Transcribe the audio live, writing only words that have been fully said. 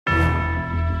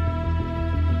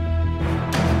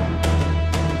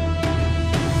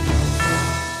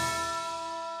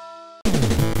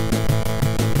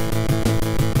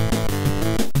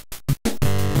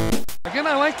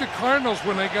Again, I like the Cardinals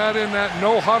when they got in that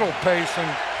no-huddle pace and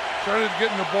started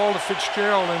getting the ball to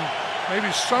Fitzgerald, and maybe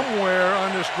somewhere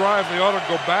on this drive they ought to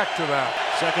go back to that.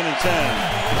 2nd and 10.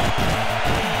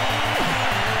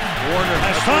 Warner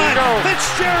has time.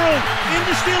 Fitzgerald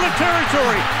into Steeler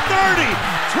territory. 30,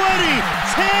 20,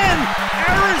 10.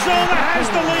 Arizona has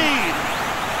the lead.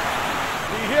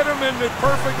 He hit him in the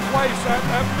perfect place. That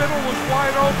middle was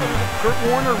wide open. Kurt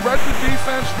Warner read the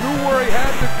defense, knew where he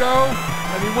had to go,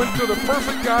 and he went to the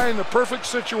perfect guy in the perfect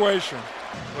situation.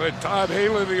 But Todd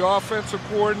Haley, the offensive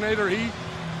coordinator, he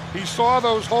saw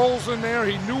those holes in there.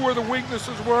 He knew where the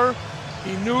weaknesses were.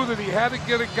 He knew that he had to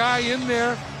get a guy in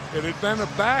there. It had been a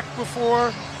back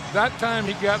before. That time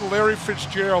he got Larry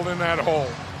Fitzgerald in that hole.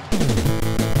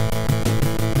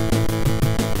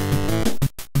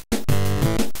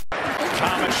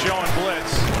 Thomas showing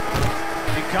blitz.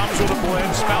 He comes with a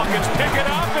blitz. Falcons pick it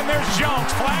up, and there's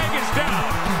Jones. Flag is down.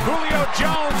 Julio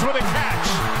Jones with a catch.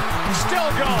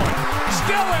 Still going.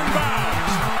 Still in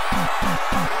bounds.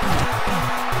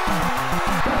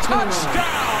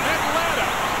 Touchdown, Atlanta.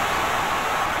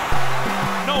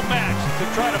 No match to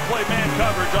try to play man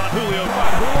coverage on Julio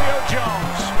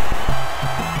Jones.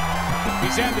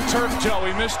 He's had the turf toe.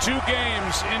 He missed 2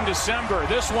 games in December.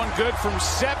 This one good from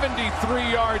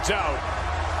 73 yards out.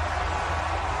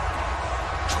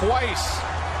 Twice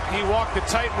he walked the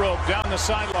tightrope down the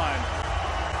sideline.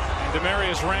 And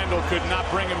Demarius Randall could not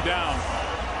bring him down.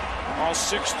 All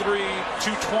 6'3",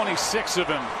 226 of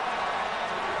him.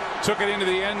 Took it into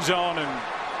the end zone, and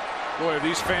boy, have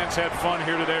these fans had fun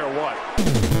here today or what?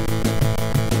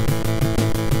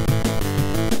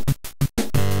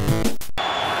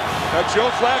 Now Joe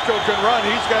Flacco can run.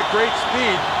 He's got great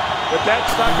speed, but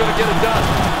that's not going to get it done.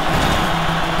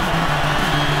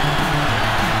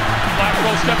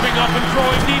 Flacco stepping up and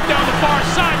throwing deep down the far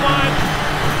sideline.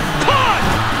 Caught!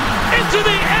 Into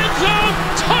the end zone!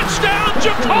 Touchdown,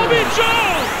 Jacoby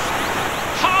Jones!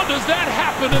 How does that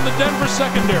happen in the Denver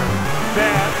secondary?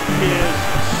 That is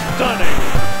stunning.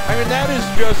 I mean, that is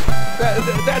just,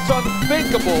 that's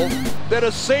unthinkable that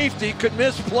a safety could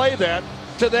misplay that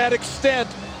to that extent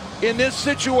in this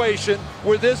situation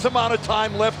with this amount of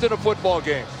time left in a football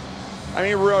game. I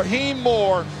mean, Raheem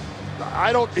Moore,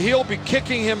 he'll be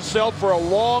kicking himself for a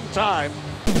long time.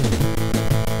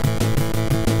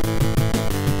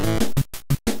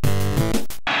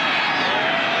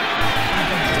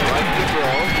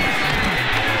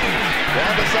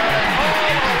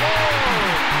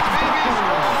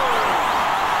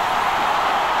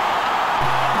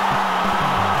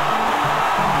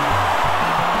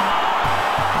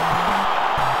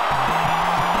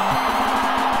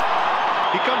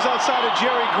 Outside of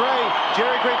Jerry Gray.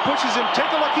 Jerry Gray pushes him. Take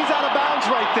a look, he's out of bounds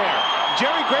right there.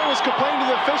 Jerry Gray was complaining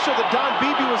to the official that Don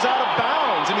Beebe was out of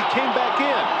bounds, and he came back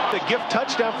in. The gift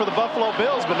touchdown for the Buffalo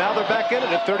Bills, but now they're back in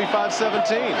it at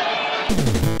 35-17.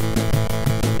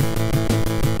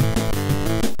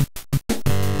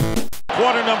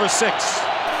 Quarter number 6.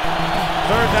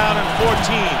 3rd down and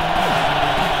 14.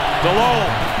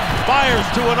 DeLone fires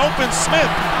to an open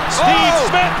Smith. Steve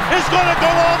Smith is going to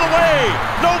go all the way.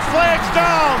 No flags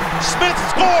down. Smith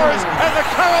scores, and the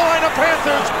Carolina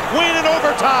Panthers win in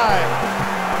overtime.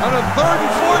 On a 3rd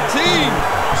and 14.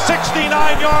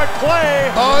 69-yard play.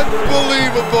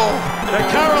 Unbelievable. The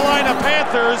Carolina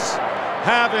Panthers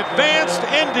have advanced,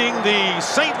 ending the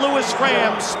St. Louis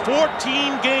Rams'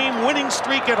 14-game winning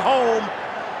streak at home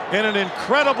in an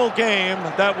incredible game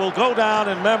that will go down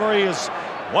in memory as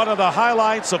one of the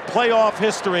highlights of playoff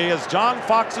history, as John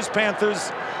Fox's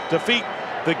Panthers defeat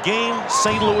the game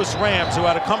St. Louis Rams, who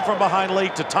had to come from behind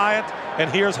late to tie it,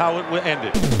 and here's how it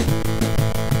ended.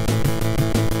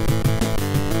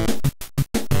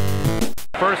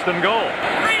 First and goal.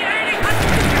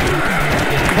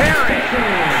 Perry.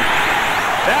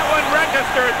 That one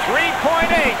registered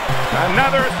 3.8.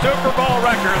 Another Super Bowl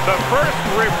record, the first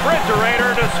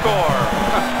refrigerator to score.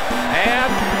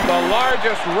 And the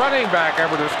largest running back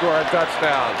ever to score a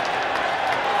touchdown.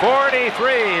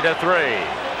 43-3.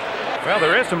 Well,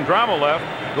 there is some drama left.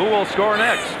 Who will score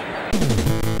next?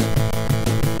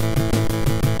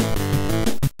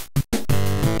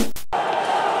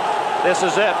 This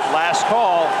is it. Last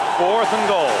call. 4th and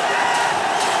goal.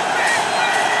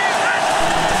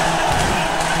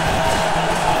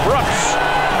 Brooks.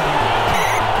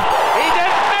 He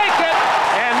didn't make it.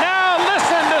 And now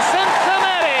listen to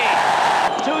Cincinnati.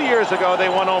 2 years ago, they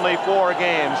won only 4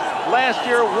 games. Last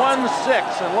year, won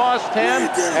 6 and lost 10.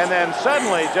 And then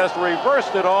suddenly just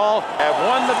reversed it all. Have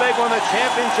won the big one, the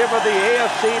championship of the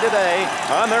AFC today,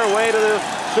 on their way to the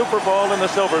Super Bowl in the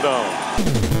Silverdome.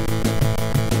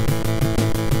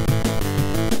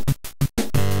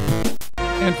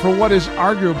 And for what is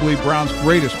arguably Brown's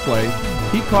greatest play,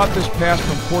 he caught this pass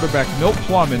from quarterback Milt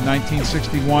Plum in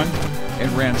 1961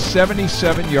 and ran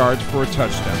 77 yards for a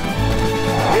touchdown.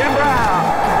 Jim Brown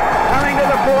coming to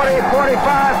the 40, 45,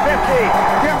 50.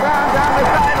 Jim Brown down the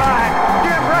sideline.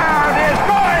 Jim Brown is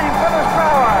going for the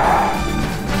score.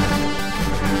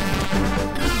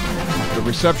 The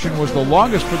reception was the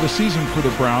longest for the season for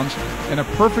the Browns and a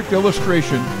perfect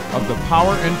illustration of the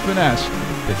power and finesse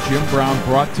that Jim Brown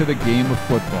brought to the game of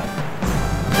football.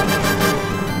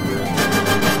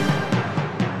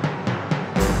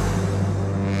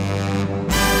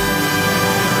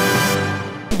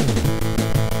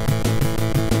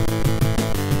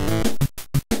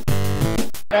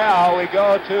 Now we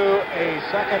go to a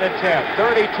 2nd and 10.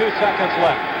 32 seconds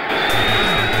left.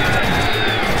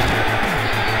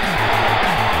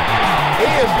 He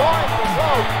is going to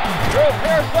throw. Drew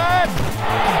Pearson.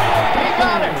 He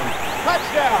got it.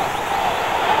 Touchdown.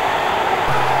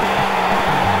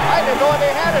 I didn't know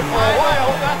they had it for a while.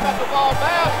 Got the ball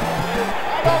fast.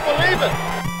 I don't believe it.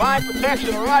 Fine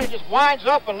protection. All right, he just winds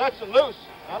up and lets it loose.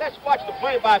 Now let's watch the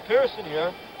play by Pearson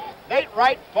here. Nate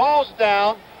Wright falls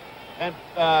down. And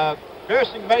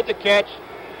Pearson made the catch,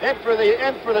 in for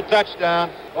the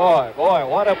touchdown. Boy,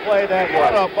 what a play that was.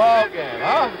 What a ball game,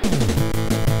 huh?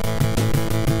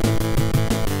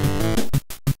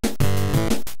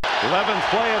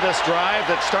 Play of this drive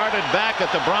that started back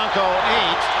at the Bronco 8.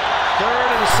 3rd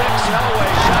and 6, Elway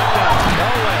shotgun.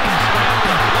 Elway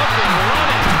scrambling, looking,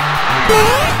 running.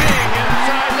 Diving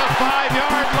inside the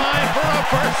 5-yard line for a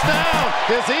first down.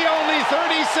 Is he only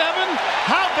 37?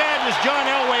 How bad does John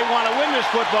Elway want to win this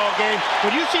football game?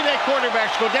 When you see that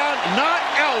quarterbacks go down, not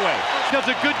Elway. Does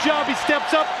a good job. He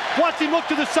steps up. Watch him look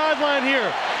to the sideline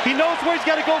here. He knows where he's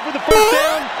got to go for the first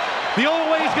down. The only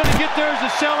way he's going to get there is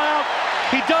to sell out.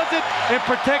 He does it and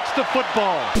protects the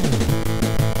football.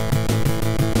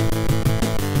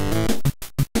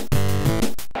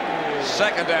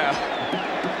 2nd down.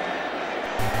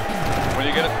 When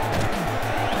you get it,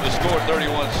 the score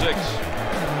 31-6.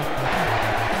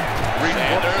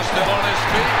 Sanders still on his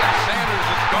feet, and Sanders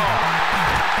is gone.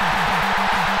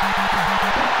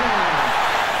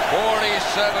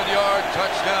 47-yard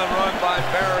touchdown run by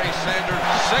Barry Sanders.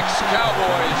 6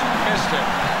 Cowboys missed him.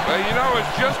 Well, you know,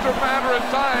 it's just a matter of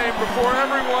time before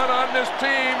everyone on this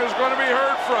team is going to be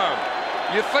heard from.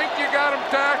 You think you got him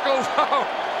tackled?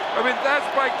 I mean, that's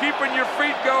by keeping your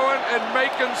feet going and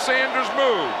making Sanders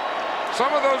move.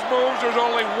 Some of those moves, there's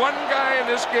only one guy in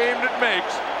this game that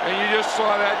makes, and you just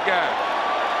saw that guy.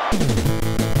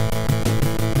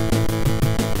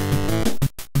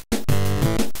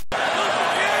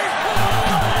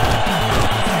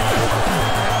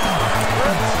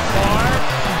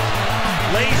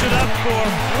 Lays it up for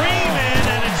Freeman,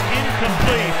 and it's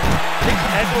incomplete.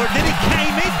 Or did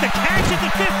he make the catch at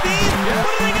the 15? What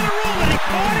are they going to rule it? He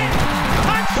caught it?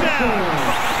 Touchdown!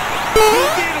 He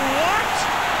did what?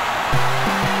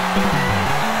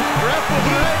 Ref was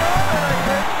right over it, I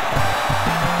think.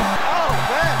 Oh,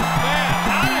 man.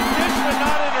 How did Dishman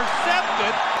not intercept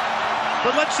it?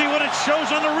 But let's see what it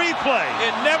shows on the replay.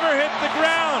 It never hit the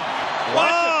ground.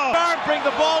 Wow! Bring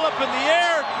the ball up in the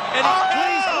air, and he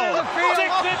clears the field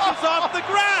 6 inches off the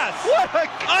grass. What a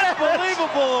catch.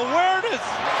 Unbelievable awareness.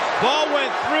 Ball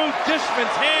went through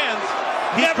Dishman's hands.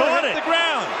 Never hit the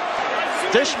ground.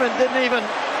 Dishman didn't even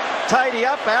tidy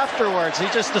up afterwards. He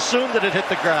just assumed that it hit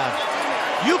the ground.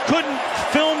 You couldn't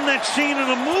film that scene in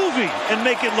a movie and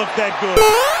make it look that good.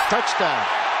 Touchdown.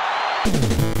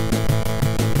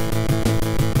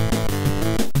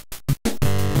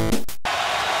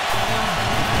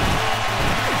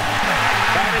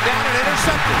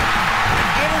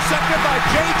 Intercepted by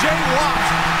J.J. Watt.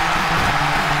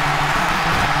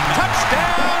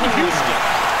 Touchdown, Houston.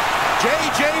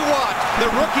 J.J. Watt, the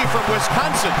rookie from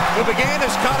Wisconsin, who began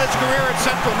his college career at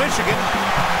Central Michigan,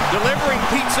 delivering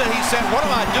pizza. He said, "What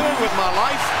am I doing with my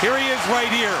life?" Here he is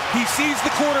right here. He sees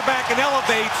the quarterback and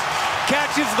elevates,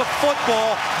 catches the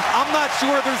football. I'm not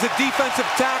sure there's a defensive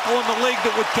tackle in the league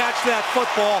that would catch that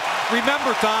football.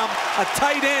 Remember, Tom, a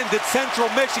tight end at Central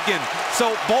Michigan,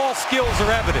 so ball skills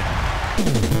are evident.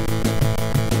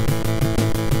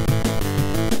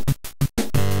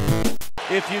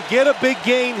 If you get a big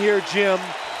gain here, Jim,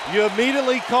 you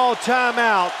immediately call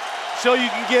timeout so you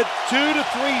can get 2 to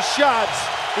 3 shots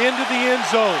into the end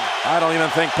zone. I don't even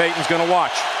think Peyton's going to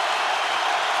watch.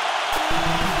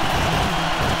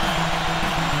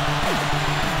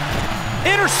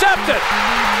 Intercepted.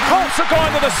 Colts are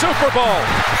going to the Super Bowl.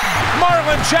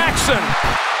 Marlon Jackson.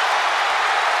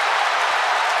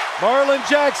 Marlon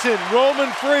Jackson,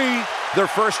 roaming free. Their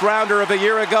first rounder of a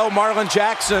year ago, Marlon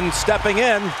Jackson stepping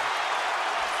in.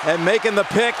 and making the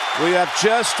pick. We have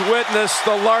just witnessed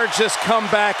the largest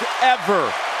comeback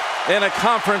ever in a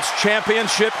conference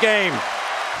championship game.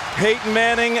 Peyton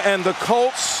Manning and the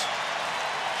Colts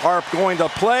are going to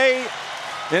play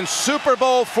in Super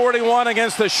Bowl 41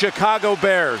 against the Chicago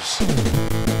Bears.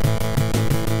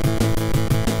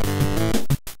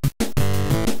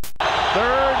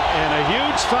 Third and a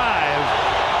huge 5.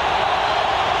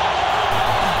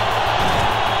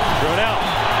 Brunell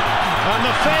on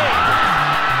the fade.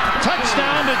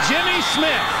 Touchdown to Jimmy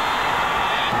Smith.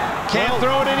 Can't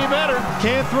throw it any better.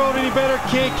 Can't throw it any better.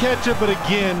 Can't catch it. But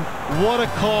again, what a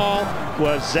call.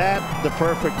 Was that the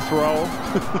perfect throw?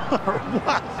 Or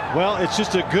what? Well, it's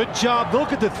just a good job.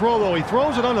 Look at the throw, though. He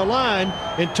throws it on the line,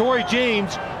 and Torrey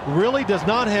James really does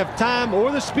not have time or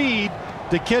the speed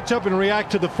to catch up and react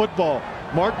to the football.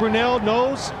 Mark Brunell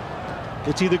knows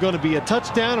it's either going to be a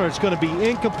touchdown or it's going to be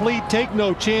incomplete. Take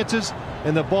no chances,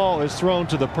 and the ball is thrown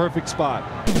to the perfect spot.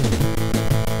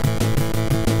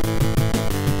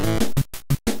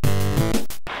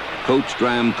 Coach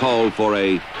Graham called for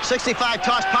a 65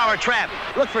 toss power trap.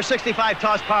 Look for 65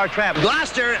 toss power trap.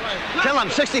 Gloucester, tell him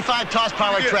 65 toss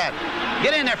power trap.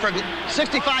 Get in there for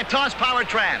 65 toss power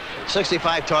trap.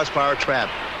 65 toss power trap.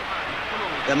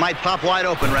 That might pop wide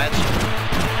open, Rats.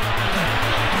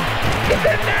 Get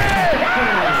in there!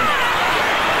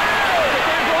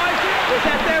 Is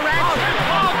that there, Rats?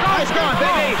 Nice going,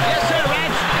 baby. Yes, sir,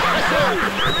 Rats. Yes, sir.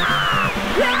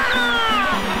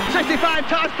 Yeah! 65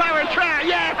 toss power trap.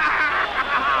 Yeah!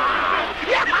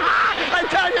 Yeah! I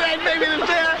tell you that, baby, that's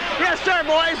there. Yes, sir,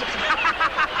 boys.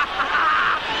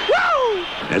 Woo!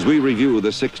 As we review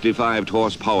the 65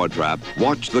 toss power trap,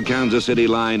 watch the Kansas City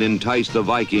line entice the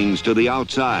Vikings to the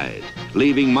outside,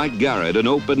 leaving Mike Garrett an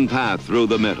open path through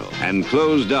the middle, and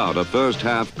closed out a first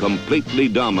half completely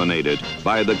dominated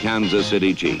by the Kansas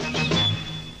City Chiefs.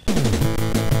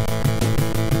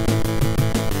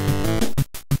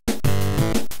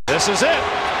 This is it.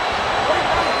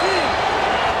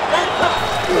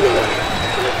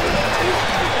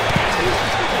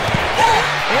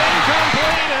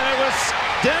 Incomplete, and it was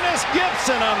Dennis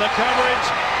Gibson on the coverage.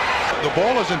 The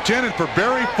ball is intended for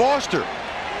Barry Foster.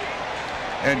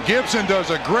 And Gibson does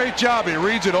a great job. He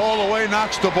reads it all the way,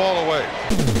 knocks the ball away.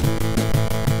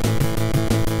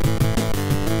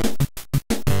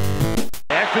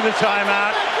 After the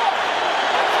timeout,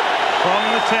 from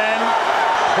the 10,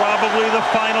 probably the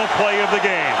final play of the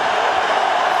game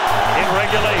in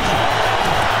regulation.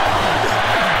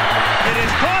 It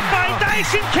is caught by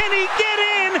Dyson. Can he get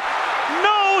in?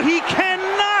 No, he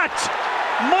cannot.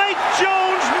 Mike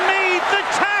Jones made the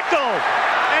tackle,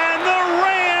 and the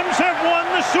Rams have won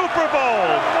the Super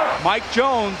Bowl. Mike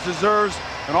Jones deserves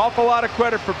an awful lot of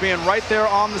credit for being right there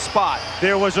on the spot.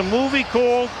 There was a movie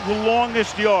called The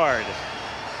Longest Yard.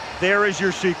 There is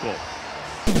your sequel.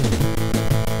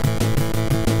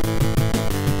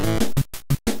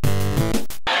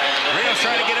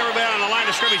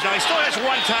 Now, he still has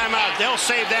one timeout. They'll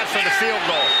save that for the field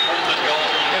goal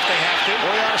if they have to.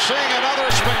 We are seeing another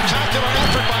spectacular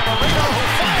effort by Marino, who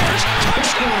fires.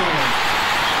 Touchdown!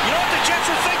 You know what the Jets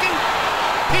are thinking?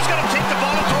 He's going to take the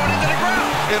ball and throw it into the ground.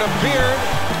 It appeared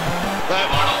that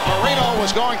Marino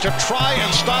was going to try and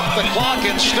stop the clock.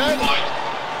 Instead,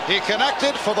 he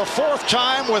connected for the 4th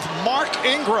time with Mark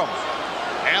Ingram.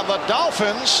 And the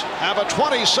Dolphins have a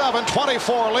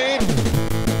 27-24 lead.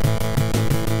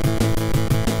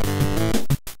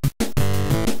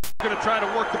 Going to try to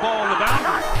work the ball on the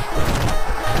boundary.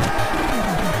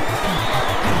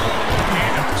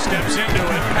 Handoff steps into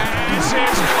it. Pass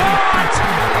is caught.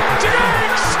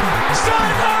 Diggs!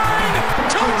 Sideline!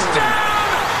 Touchdown!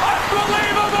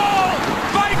 Unbelievable!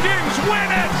 Vikings win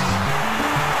it!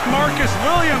 Marcus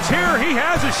Williams here, he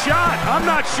has a shot. I'm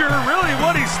not sure really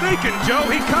what he's thinking, Joe.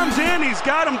 He comes in, he's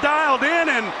got him dialed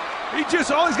in, and he just,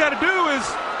 all he's got to do is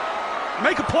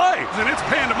make a play, and it's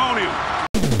pandemonium.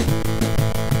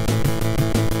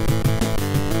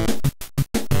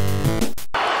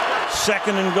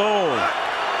 Second and goal.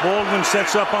 Baldwin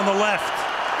sets up on the left.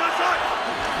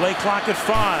 Play clock at 5.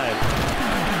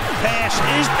 Pass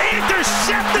is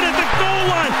intercepted at the goal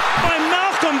line by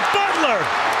Malcolm Butler.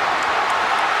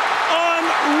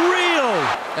 Unreal.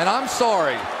 And I'm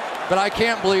sorry, but I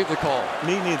can't believe the call.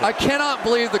 Me neither. I cannot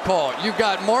believe the call. You've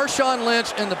got Marshawn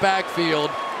Lynch in the backfield.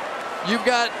 You've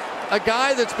got a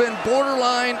guy that's been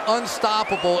borderline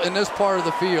unstoppable in this part of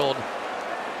the field.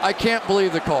 I can't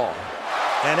believe the call.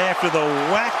 And after the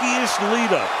wackiest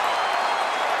lead-up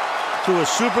to a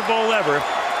Super Bowl ever,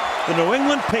 the New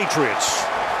England Patriots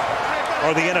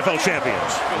are the NFL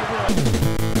champions.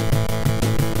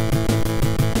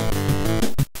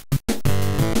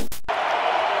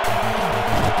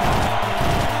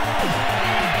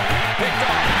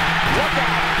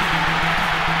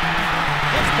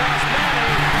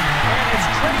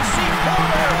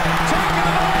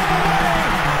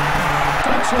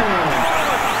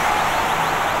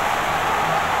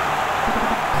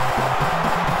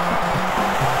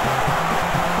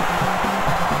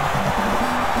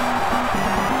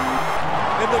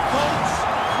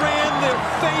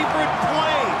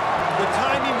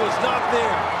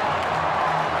 there.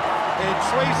 And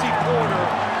Tracy Porter,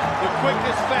 the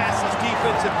quickest, fastest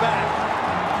defensive back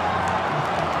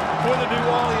for the New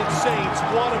Orleans Saints.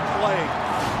 What a play.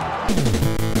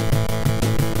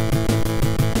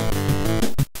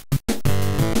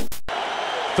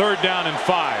 Third down and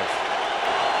 5.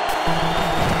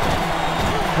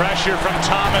 Pressure from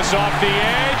Thomas off the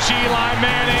edge. Eli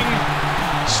Manning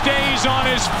stays on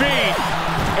his feet.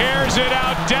 Airs it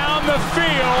out down the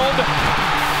field.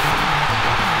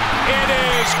 It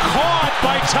is caught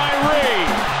by Tyree.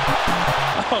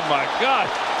 Oh my God.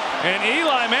 And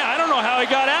Eli, man, I don't know how he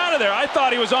got out of there. I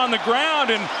thought he was on the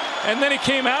ground, and then he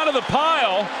came out of the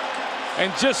pile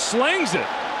and just slings it.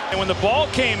 And when the ball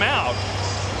came out,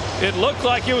 it looked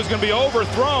like it was going to be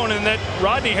overthrown and that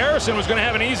Rodney Harrison was going to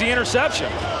have an easy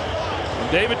interception.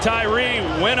 And David Tyree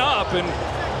went up and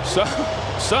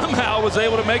somehow was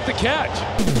able to make the catch.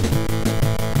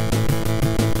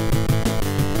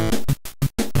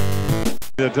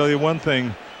 I'll tell you one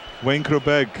thing, Wayne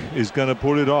Quebec is going to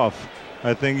pull it off.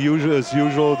 I think as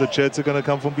usual, the Jets are going to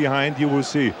come from behind. You will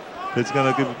see. It's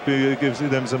going to give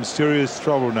them some serious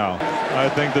trouble now. I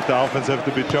think the Dolphins have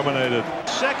to be terminated.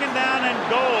 Second down and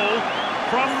goal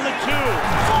from the 2.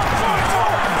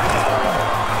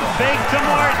 Fake to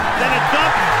Martin, then a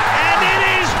dump, and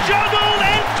it is juggled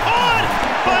and caught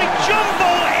by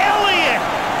Jumbo Elliott.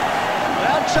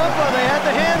 Well, Jumbo, they had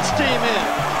the hands team in.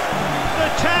 The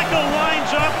tackle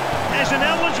winds up as an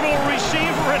eligible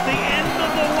receiver at the end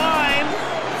of the line.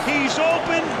 He's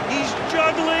open, he's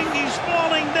juggling, he's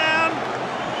falling down,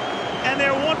 and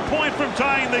they're 1 point from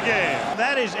tying the game.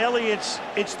 That is Elliott's,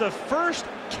 it's the first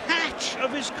catch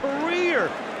of his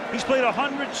career. He's played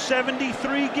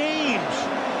 173 games.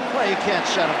 Well, you can't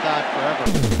shut him down forever.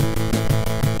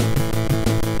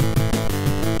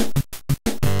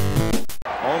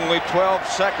 Only 12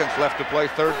 seconds left to play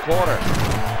third quarter.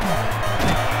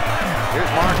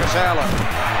 Here's Marcus Allen.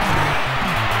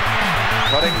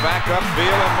 Cutting back upfield,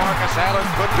 and Marcus Allen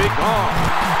could be gone.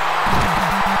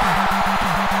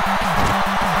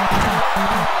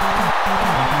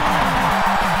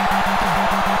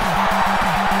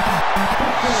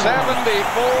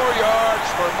 74 yards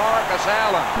for Marcus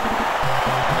Allen.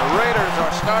 The Raiders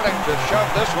are starting to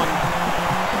shove this one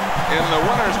in the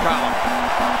winners column.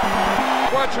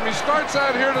 Watch him. He starts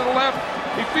out here to the left.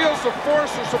 He feels the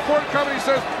force of support coming. He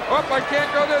says, oh, I can't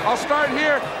go there. I'll start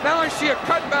here. Now I see a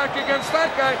cutback against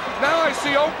that guy. Now I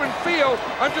see open field.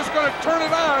 I'm just going to turn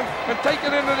it on and take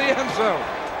it into the end zone.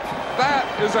 That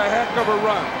is a heck of a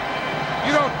run.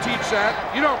 You don't teach that.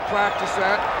 You don't practice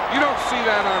that. You don't see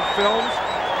that on films.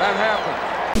 That happens.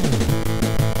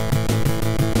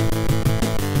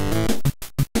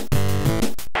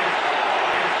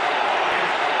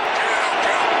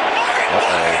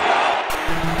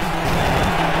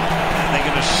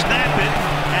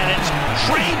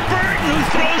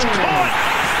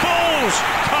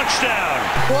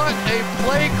 What a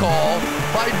play call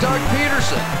by Doug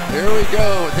Peterson. Here we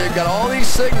go. They've got all these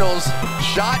signals.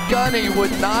 Shotgun, he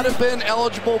would not have been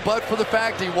eligible but for the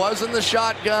fact he was in the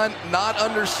shotgun, not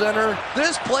under center.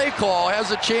 This play call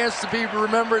has a chance to be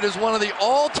remembered as one of the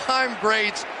all-time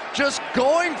greats, just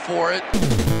going for it.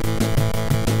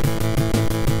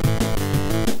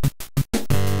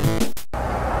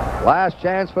 Last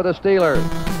chance for the Steelers.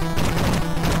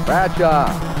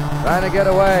 Bradshaw trying to get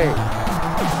away.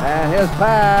 And his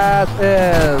pass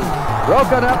is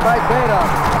broken up by Tatum.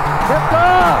 Tipped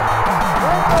off.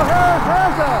 Michael Harris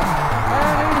has it.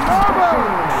 And he's over.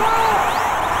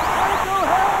 Michael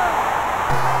Harris.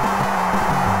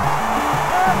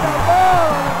 And the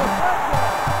ball on the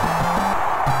deflection.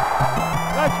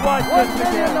 Let's watch this again.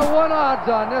 1 million to 1 odds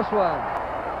on this one.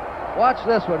 Watch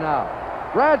this one now.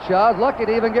 Bradshaw's lucky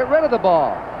to even get rid of the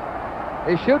ball.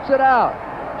 He shoots it out.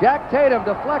 Jack Tatum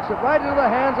deflects it right into the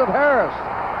hands of Harris.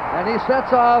 And he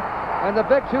sets off, and the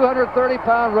big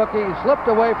 230-pound rookie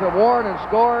slipped away from Warren and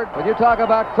scored. When you talk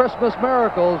about Christmas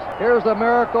miracles, here's the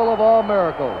miracle of all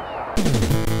miracles.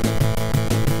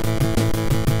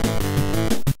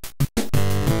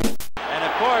 And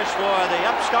of course, for the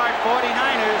upstart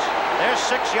 49ers, they're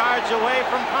 6 yards away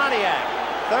from Pontiac.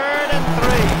 3rd and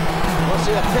 3. We'll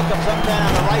see a pickup sometime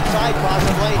on the right side,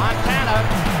 possibly. Montana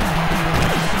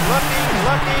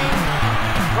looking,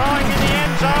 throwing in the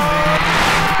end zone.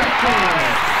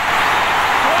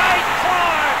 Dwight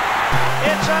Clark!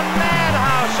 It's a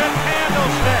madhouse at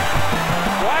Candlestick.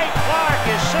 Dwight Clark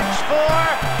is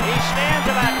 6'4". He stands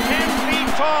about 10 feet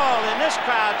tall in this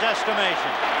crowd's estimation.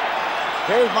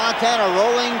 Here's Montana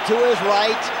rolling to his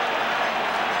right.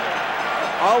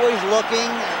 Always looking,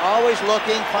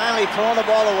 finally throwing the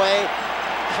ball away.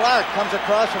 Clark comes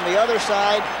across from the other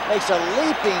side, makes a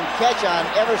leaping catch on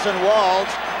Everson Walls.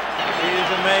 He is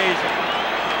amazing.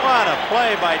 What a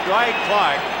play by Dwight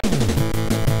Clark.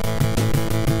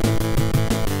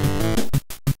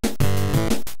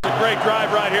 A great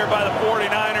drive right here by the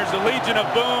 49ers. The Legion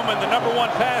of Boom and the #1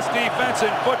 pass defense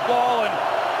in football. And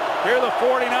here the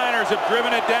 49ers have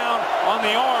driven it down on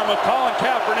the arm of Colin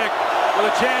Kaepernick with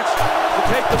a chance to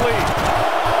take the lead.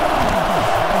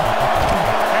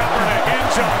 Kaepernick, end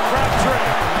zone, Crabtree,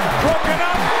 broken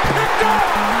up, picked up.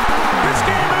 This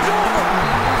game is over.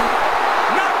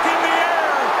 Knocked in the air,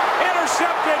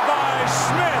 intercepted by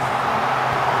Smith.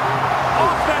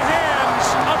 Off the hands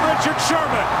of Richard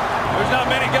Sherman. There's not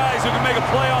many guys who can make a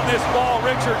play on this ball.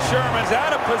 Richard Sherman's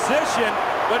out of position,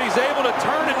 but he's able to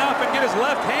turn enough and get his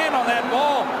left hand on that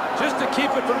ball just to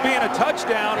keep it from being a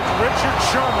touchdown. It's Richard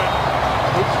Sherman,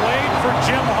 who played for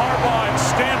Jim Harbaugh at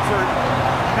Stanford,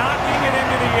 knocking it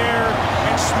into the air,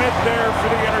 and Smith there for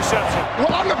the interception.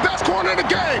 Well, I'm the best corner in the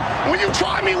game. When you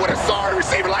try me with a sorry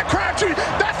receiver like Crabtree,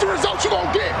 that's the result you're going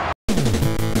to get.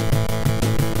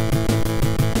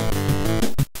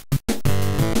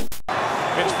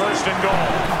 It's first and goal.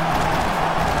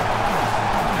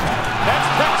 That's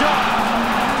picked off.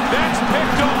 That's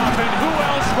picked off. And who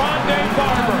else? Rondé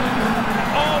Barber.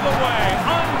 All the way,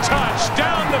 untouched,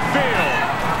 down the field.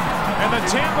 And the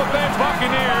Tampa Bay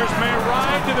Buccaneers may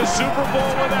ride to the Super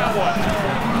Bowl with that one.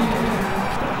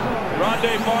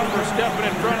 Rondé Barber stepping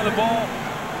in front of the ball,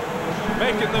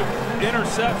 making the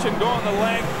interception, going the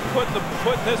length,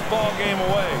 putting this ball game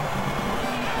away.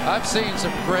 I've seen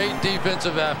some great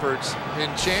defensive efforts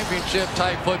in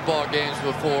championship-type football games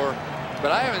before,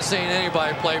 but I haven't seen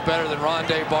anybody play better than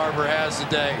Rondé Barber has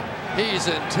today. He's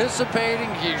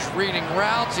anticipating, he's reading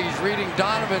routes, he's reading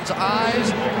Donovan's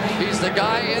eyes. He's the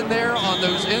guy in there on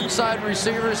those inside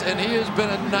receivers, and he has been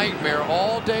a nightmare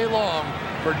all day long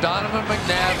for Donovan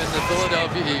McNabb and the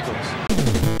Philadelphia Eagles.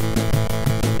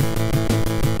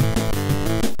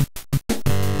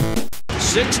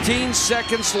 16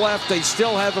 seconds left. They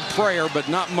still have a prayer, but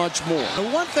not much more. The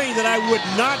one thing that I would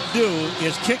not do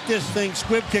is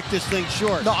squib kick this thing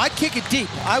short. No, I'd kick it deep.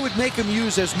 I would make him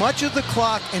use as much of the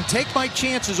clock and take my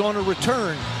chances on a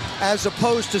return as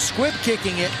opposed to squib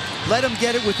kicking it, let him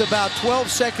get it with about 12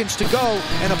 seconds to go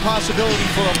and a possibility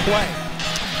for a play.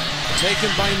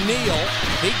 Taken by Neal.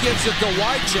 He gives it to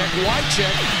Wycheck.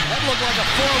 Wycheck, that looked like a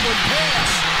forward pass.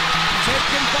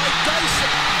 Taken by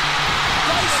Dyson.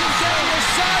 Dyson down the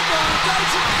sideline.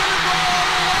 Dyson's going to go all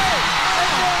the way.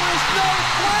 And there is no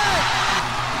flag.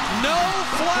 No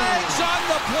flags on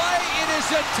the play. It is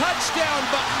a touchdown,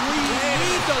 but we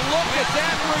need to look at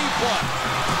that replay.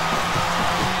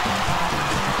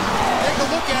 Take a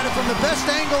look at it from the best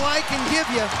angle I can give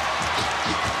you.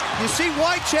 You see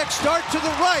Wycheck start to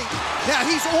the right. Now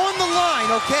he's on the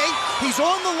line, okay? He's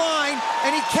on the line,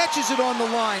 and he catches it on the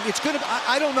line. It's gonna,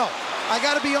 I don't know. I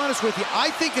gotta be honest with you.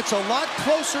 I think it's a lot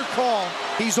closer call.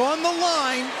 He's on the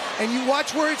line, and you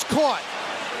watch where it's caught.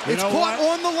 It's caught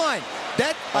on the line.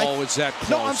 It's that close.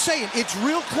 No, I'm saying it's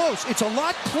real close. It's a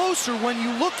lot closer when you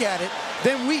look at it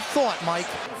than we thought, Mike.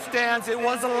 Stands, it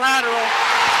was a lateral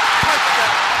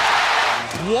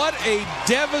touchdown. What a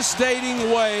devastating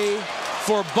way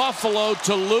for Buffalo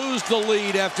to lose the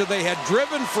lead after they had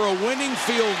driven for a winning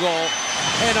field goal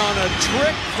and on a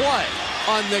trick play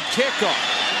on the kickoff.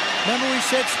 Remember we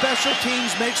said special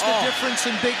teams makes the difference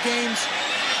in big games?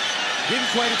 Didn't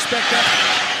quite expect that.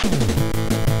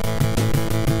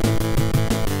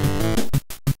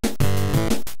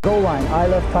 Goal line, eye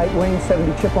left tight wing,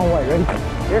 70 chip on white. Ready?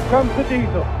 Here comes the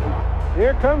diesel.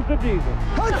 Here comes the diesel.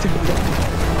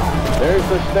 There's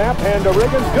the snap, hand to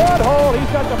Riggins. Good hold. He's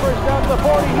got the first down to the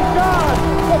 40. He's gone.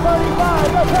 The 35,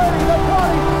 the 30, the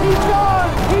 20. He's gone.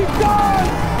 He's gone.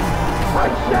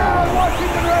 Touchdown,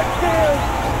 Washington Redskins.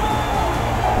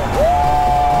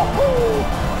 Woo-hoo!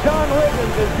 John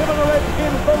Riggins has given the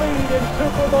Redskins the lead in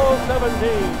Super Bowl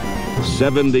 17.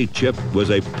 70 chip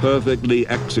was a perfectly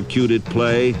executed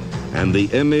play, and the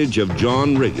image of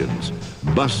John Riggins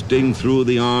busting through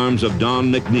the arms of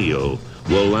Don McNeil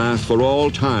will last for all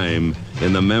time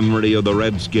in the memory of the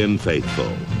Redskin faithful.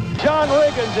 John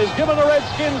Riggins has given the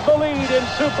Redskins the lead in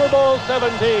Super Bowl 17.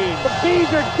 The Bees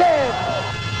are dead.